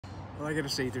Well, I gotta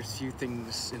say, there's few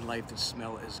things in life that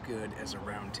smell as good as a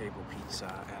round table pizza,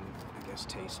 and I guess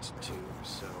taste too.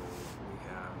 So we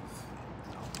have,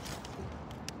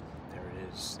 there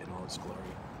it is in all its glory.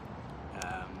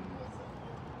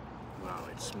 Wow,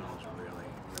 it smells really,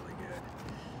 really good.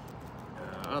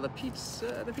 Oh, the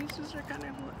pizzas are kind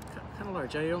of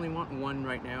large. I only want one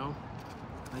right now.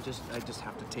 I just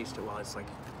have to taste it while it's like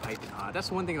piping hot. That's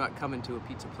the one thing about coming to a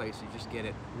pizza place. You just get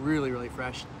it really, really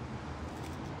fresh.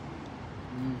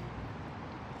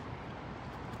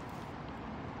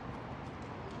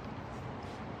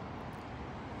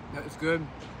 That is good.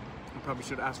 I probably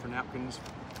should ask for napkins,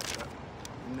 but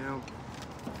no.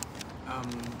 I'm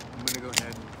gonna go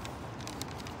ahead.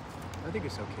 I think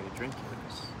it's okay to drink here.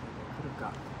 I could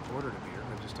have ordered a beer.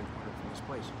 I just didn't order from this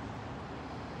place.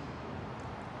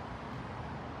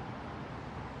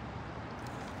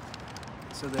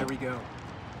 So there we go.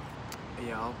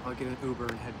 Yeah, I'll get an Uber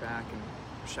and head back and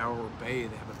shower or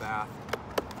bathe, have a bath.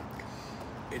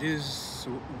 It is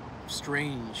so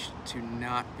strange to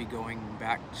not be going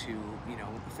back to,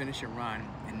 finish a run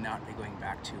and not be going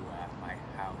back to my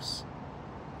house,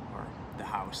 or the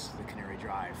house, the Canary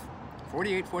Drive.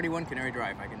 4841 Canary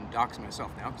Drive. I can dox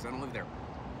myself now because I don't live there.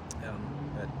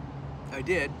 But I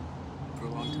did for a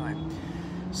long time.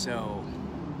 So,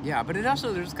 yeah, but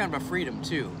there's kind of a freedom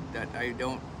too that I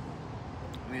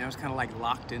was kind of like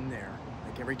locked in there.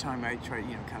 Like every time I tried,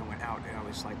 kind of went out, it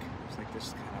was like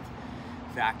this kind of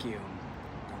vacuum,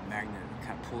 a magnet that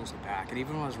kind of pulls it back. And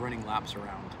even when I was running laps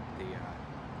around the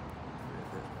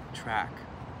track,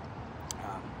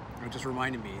 it just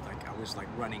reminded me, like I was like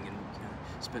running and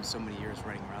spent so many years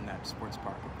running around that sports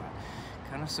park. But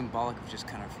kind of symbolic of just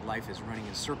kind of life is running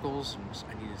in circles, and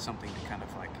I needed something to kind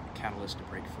of like a catalyst to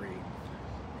break free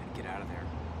and get out of there.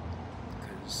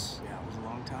 Because yeah, it was a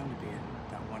long time to be in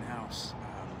that one house.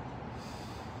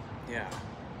 Yeah,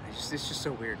 it's just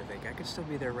so weird to think I could still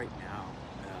be there right now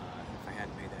if I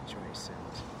hadn't made that choice,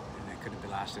 and I could have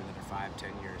lasted another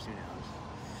 5-10 years, who knows.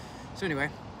 So anyway,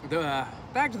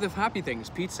 back to the happy things: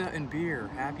 pizza and beer,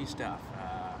 happy stuff.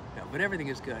 No, but everything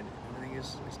is good. Everything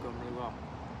is going really well.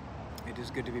 It is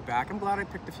good to be back. I'm glad I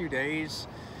picked a few days.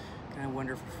 Kind of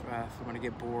wonder if I'm going to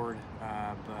get bored,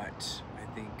 but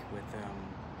I think with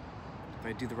if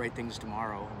I do the right things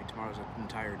tomorrow, tomorrow's an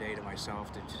entire day to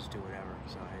myself to just do whatever.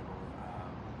 So I will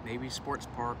maybe sports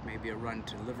park, maybe a run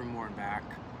to Livermore and back,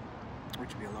 which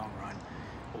would be a long run,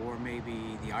 or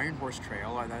maybe the Iron Horse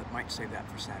Trail. I might save that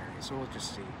for Saturday. So we'll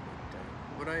just see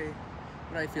what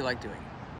I feel like doing.